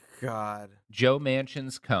 Oh God. Joe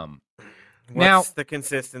Manchin's cum. What's the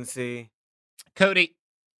consistency? Cody,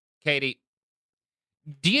 Katie,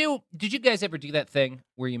 did you guys ever do that thing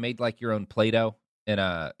where you made like your own Play-Doh in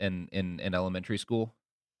elementary school?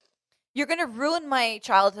 You're going to ruin my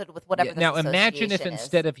childhood with whatever Now imagine if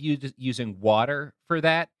instead of using water for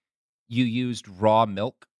that, you used raw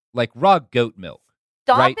milk, like raw goat milk.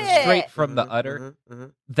 Stop it. Straight from the udder.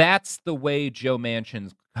 That's the way Joe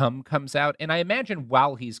Manchin's cum comes out. And I imagine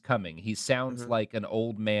while he's coming, he sounds like an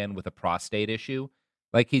old man with a prostate issue.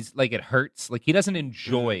 Like it hurts. Like he doesn't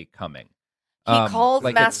enjoy coming. He calls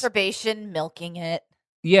masturbation milking it.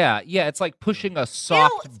 Yeah, it's like pushing a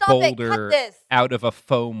soft boulder out of a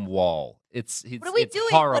foam wall. It's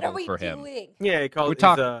horrible for him. Yeah, he calls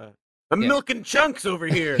it I'm milking chunks over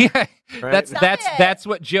here. Yeah, right? That's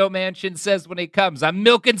what Joe Manchin says when he comes. I'm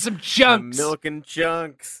milking some chunks. I'm milking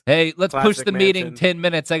chunks. Hey, let's push the meeting 10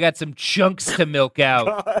 minutes. I got some chunks to milk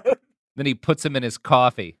out. Then he puts them in his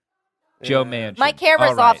coffee. Yeah. Joe Manchin. My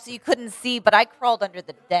camera's off, so you couldn't see, but I crawled under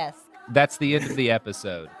the desk. That's the end of the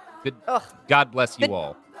episode. Good. God bless you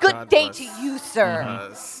all. Good day to you, sir.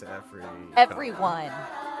 Us, everyone.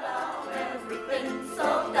 Everything's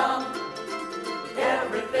so dumb.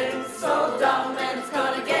 Everything's so dumb, and it's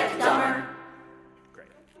gonna get dumber. Great.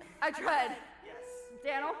 I tried. Yes.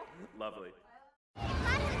 Daniel? Lovely.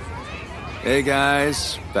 Hey,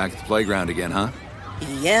 guys. Back at the playground again, huh?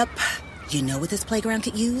 Yep. You know what this playground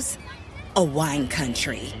could use? A wine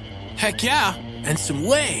country. Heck yeah. And some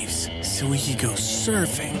waves, so we could go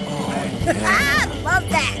surfing. Oh, yeah. Love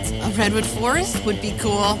that. A redwood forest would be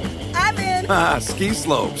cool. I'm in. Ski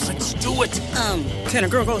slopes. Let's do it. Can a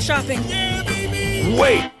girl go shopping? Yeah, baby.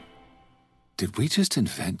 Wait. Did we just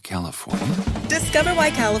invent California? Discover why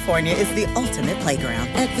California is the ultimate playground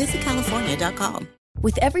at visitcalifornia.com.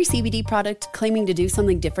 With every CBD product claiming to do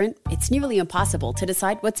something different, it's nearly impossible to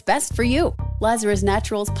decide what's best for you. Lazarus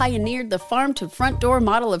Naturals pioneered the farm-to-front-door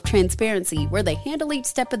model of transparency, where they handle each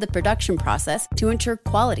step of the production process to ensure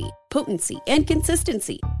quality, potency, and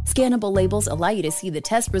consistency. Scannable labels allow you to see the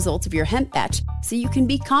test results of your hemp batch, so you can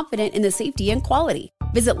be confident in the safety and quality.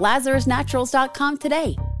 Visit LazarusNaturals.com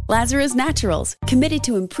today. Lazarus Naturals, committed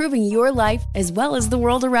to improving your life as well as the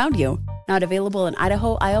world around you. Not available in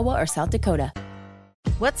Idaho, Iowa, or South Dakota.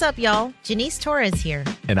 What's up, y'all? Janice Torres here.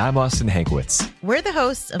 And I'm Austin Hankwitz. We're the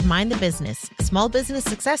hosts of Mind the Business, Small Business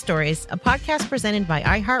Success Stories, a podcast presented by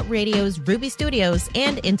iHeartRadio's Ruby Studios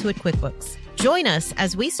and Intuit QuickBooks. Join us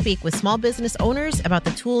as we speak with small business owners about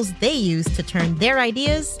the tools they use to turn their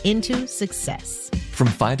ideas into success. From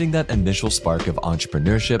finding that initial spark of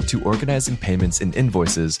entrepreneurship to organizing payments and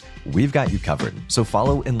invoices, we've got you covered. So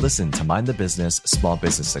follow and listen to Mind the Business, Small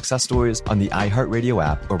Business Success Stories on the iHeartRadio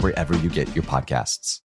app or wherever you get your podcasts.